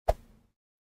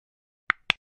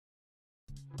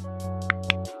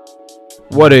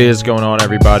What is going on,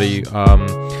 everybody?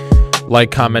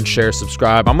 Like, comment, share,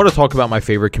 subscribe. I'm going to talk about my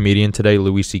favorite comedian today,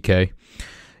 Louis C.K.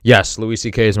 Yes, Louis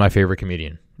C.K. is my favorite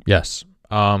comedian. Yes.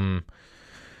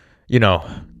 You know,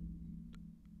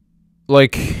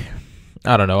 like,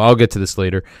 I don't know. I'll get to this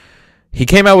later. He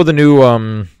came out with a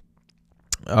new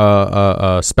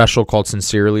special called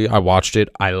Sincerely. I watched it.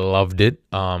 I loved it.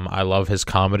 I love his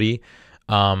comedy.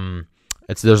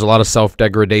 There's a lot of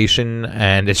self-degradation,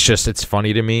 and it's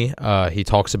funny to me. He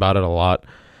talks about it a lot.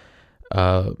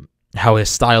 How his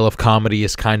style of comedy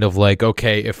is kind of like,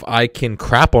 okay, if I can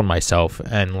crap on myself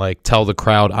and like tell the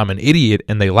crowd I'm an idiot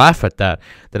and they laugh at that,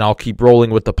 then I'll keep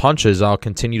rolling with the punches. I'll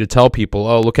continue to tell people,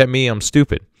 oh, look at me, I'm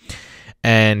stupid.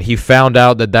 And he found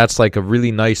out that that's like a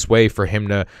really nice way for him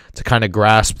to kind of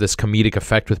grasp this comedic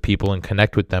effect with people and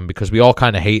connect with them, because we all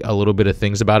kind of hate a little bit of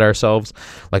things about ourselves.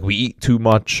 Like we eat too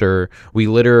much, or we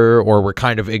litter, or we're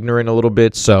kind of ignorant a little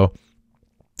bit. So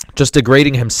just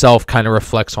degrading himself kind of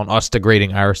reflects on us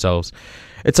degrading ourselves.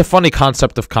 It's a funny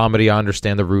concept of comedy. I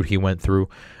understand the route he went through.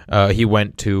 He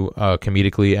went to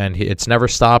comedically, and it's never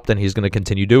stopped, and he's going to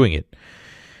continue doing it.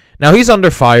 Now he's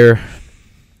under fire.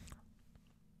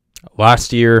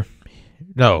 Last year,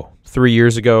 no, 3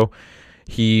 years ago,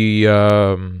 he,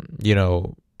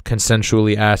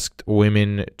 consensually asked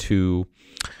women to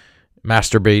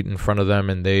masturbate in front of them,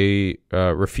 and they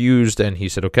refused, and he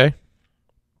said, okay.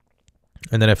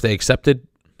 And then if they accepted,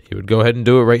 he would go ahead and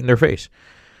do it right in their face.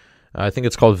 I think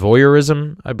it's called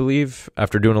voyeurism, I believe.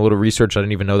 After doing a little research, I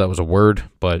didn't even know that was a word,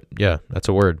 but yeah, that's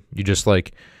a word. You just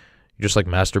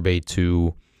masturbate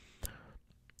to,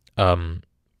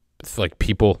 like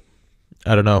people.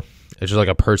 I don't know. It's just like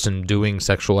a person doing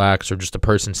sexual acts, or just a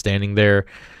person standing there.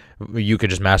 You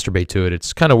could just masturbate to it.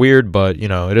 It's kind of weird, but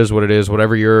it is what it is.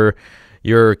 Whatever your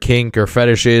kink or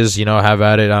fetish is, have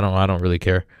at it. I don't really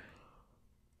care.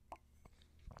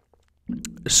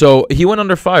 So he went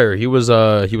under fire. He was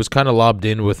kind of lobbed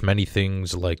in with many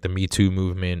things like the Me Too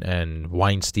movement and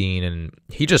Weinstein, and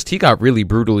he got really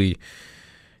brutally.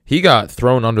 He got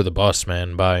thrown under the bus,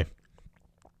 man, by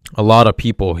a lot of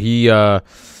people.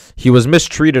 He was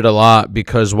mistreated a lot,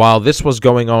 because while this was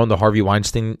going on, the Harvey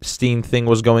Weinstein thing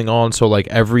was going on. So like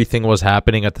everything was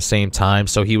happening at the same time.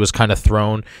 So he was kind of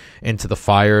thrown into the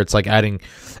fire. It's like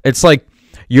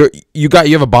you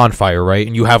have a bonfire, right?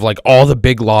 And you have like all the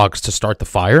big logs to start the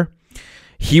fire.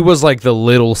 He was like the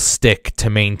little stick to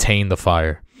maintain the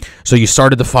fire. So you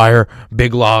started the fire,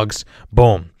 big logs,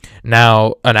 boom.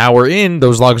 Now, an hour in,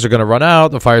 those logs are going to run out.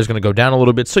 The fire's going to go down a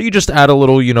little bit. So you just add a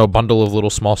little, bundle of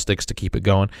little small sticks to keep it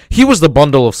going. He was the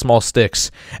bundle of small sticks.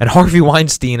 And Harvey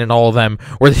Weinstein and all of them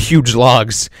were the huge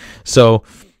logs. So,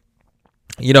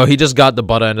 he just got the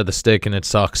butt end of the stick, and it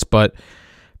sucks. But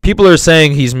people are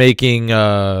saying he's making,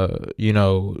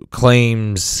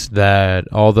 claims that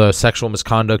all the sexual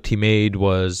misconduct he made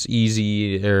was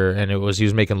easy, and he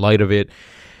was making light of it.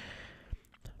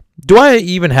 Do I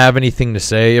even have anything to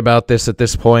say about this at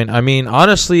this point? I mean,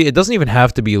 honestly, it doesn't even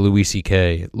have to be Louis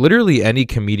C.K. Literally any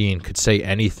comedian could say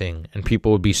anything, and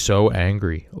people would be so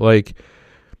angry. Like,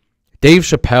 Dave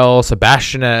Chappelle,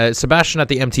 Sebastian at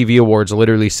the MTV Awards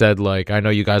literally said, like, I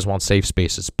know you guys want safe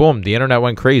spaces. Boom, the internet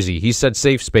went crazy. He said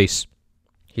safe space.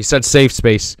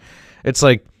 It's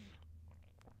like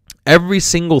every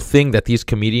single thing that these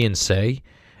comedians say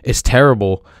is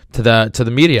terrible to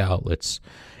the media outlets.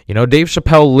 Dave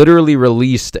Chappelle literally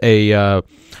released a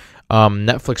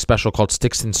Netflix special called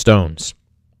Sticks and Stones.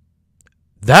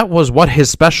 That was what his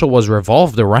special was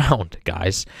revolved around,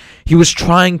 guys. He was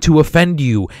trying to offend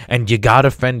you, and you got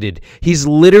offended. He's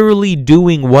literally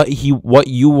doing what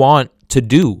you want to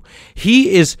do.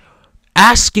 He is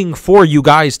asking for you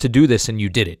guys to do this, and you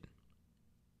did it.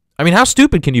 I mean, how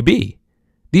stupid can you be?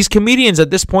 These comedians at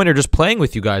this point are just playing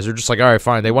with you guys. They're just like, all right,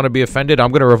 fine. They want to be offended.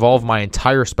 I'm going to revolve my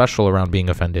entire special around being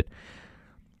offended.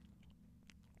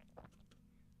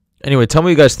 Anyway, tell me what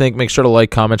you guys think. Make sure to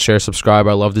like, comment, share, subscribe.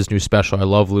 I love this new special. I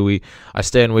love Louis. I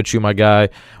stand with you, my guy.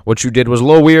 What you did was a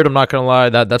little weird. I'm not going to lie.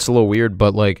 That's a little weird.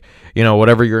 But, like,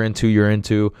 whatever you're into, you're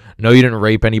into. No, you didn't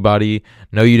rape anybody.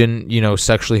 No, you didn't,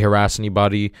 sexually harass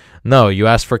anybody. No, you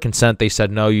asked for consent. They said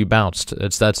no. You bounced.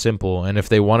 It's that simple. And if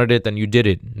they wanted it, then you did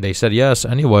it. They said yes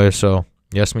anyway. So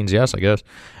yes means yes, I guess.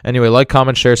 Anyway, like,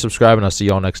 comment, share, subscribe, and I'll see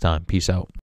y'all next time. Peace out.